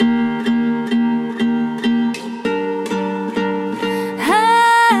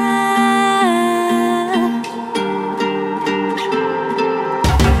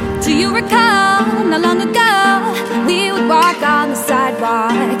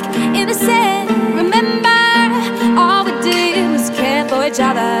innocent. Remember, all we did was care for each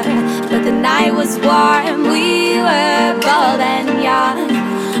other. But the night was warm, we were bold and young.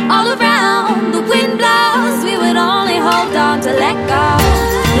 All around, the wind blows, we would only hold on to let go.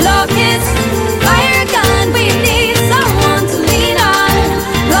 Look, it's fire gun, we need someone to lean on.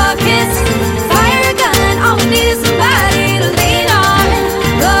 Look, it's fire gun, all we need is somebody to lean on.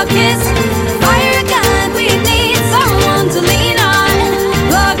 Look, it's fire gun, we need someone to lean on.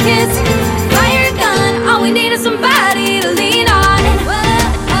 Look, it's fire gun, all we need is somebody to lean on.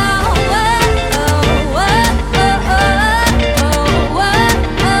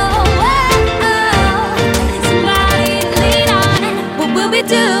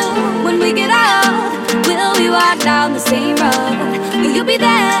 When we get out, will we walk down the same road? Will you be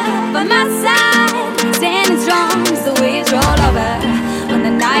there by my side, standing strong as the waves roll over? When the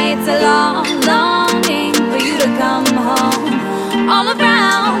nights are long, longing for you to come home. All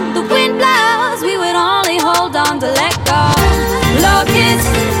around